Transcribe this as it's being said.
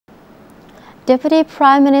Deputy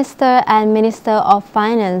Prime Minister and Minister of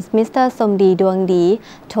Finance, Mr. Somdy Duangdy,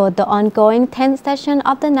 told the ongoing 10th session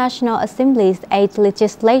of the National Assembly's 8th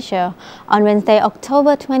legislature on Wednesday,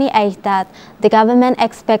 October 28 that the government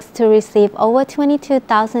expects to receive over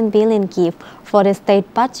 22,000 billion gift for the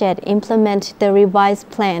state budget implement the revised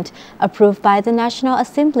plan approved by the National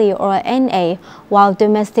Assembly or NA, while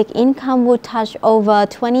domestic income would touch over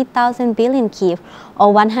 20,000 billion gift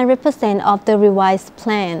or 100% of the revised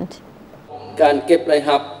plan.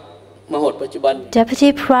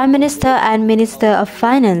 Deputy Prime Minister and Minister of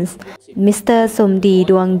Finance, Mr. Somdy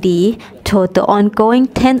Duangdy, told the ongoing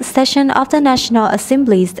 10th session of the National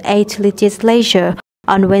Assembly's 8th legislature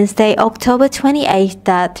on Wednesday, October 28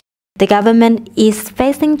 that the government is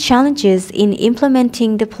facing challenges in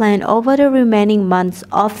implementing the plan over the remaining months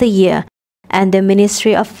of the year, and the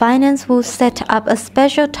Ministry of Finance will set up a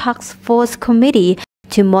special task force committee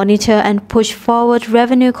to monitor and push forward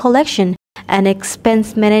revenue collection and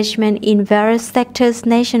expense management in various sectors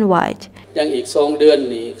nationwide.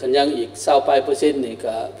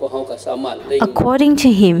 According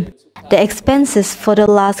to him, the expenses for the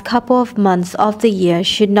last couple of months of the year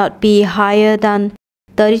should not be higher than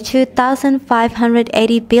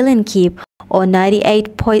 32,580 billion kip or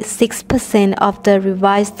 98.6% of the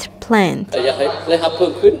revised plan.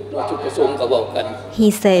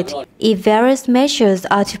 He said, if various measures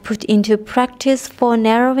are to put into practice for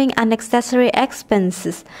narrowing unnecessary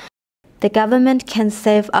expenses, the government can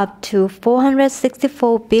save up to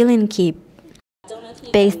 464 billion kip.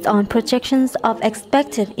 Based on projections of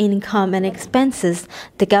expected income and expenses,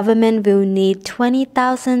 the government will need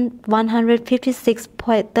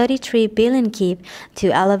 20,156.33 billion kip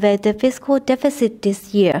to elevate the fiscal deficit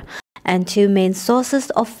this year, and two main sources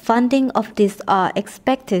of funding of this are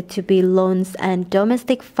expected to be loans and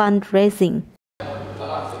domestic fundraising.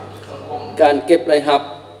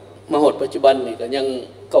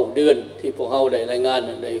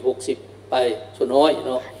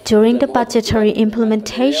 During the budgetary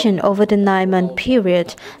implementation over the 9-month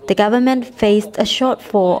period, the government faced a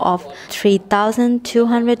shortfall of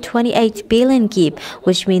 3,228 billion kip,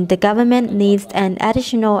 which means the government needs an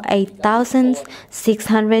additional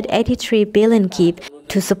 8,683 billion kip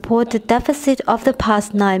to support the deficit of the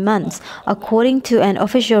past 9 months, according to an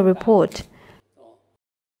official report.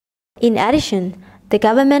 In addition, the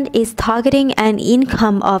government is targeting an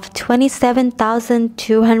income of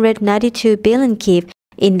 27,292 billion kip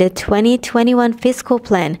in the 2021 fiscal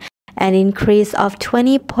plan, an increase of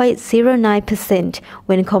 20.09%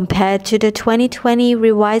 when compared to the 2020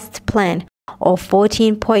 revised plan, or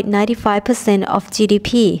 14.95% of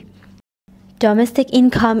GDP. Domestic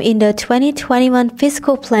income in the 2021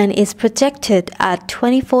 fiscal plan is projected at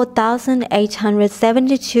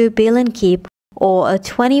 24,872 billion kip, or a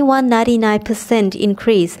 21.99%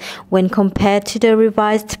 increase when compared to the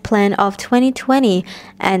revised plan of 2020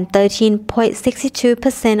 and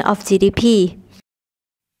 13.62% of GDP.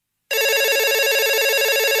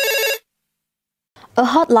 A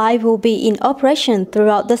hotline will be in operation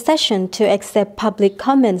throughout the session to accept public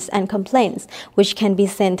comments and complaints, which can be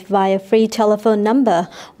sent via free telephone number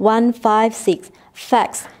 156,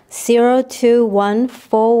 fax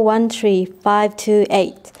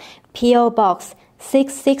 021413528. P.O. Box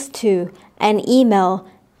 662 and email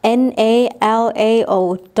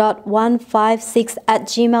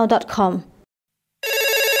nalao.156@gmail.com.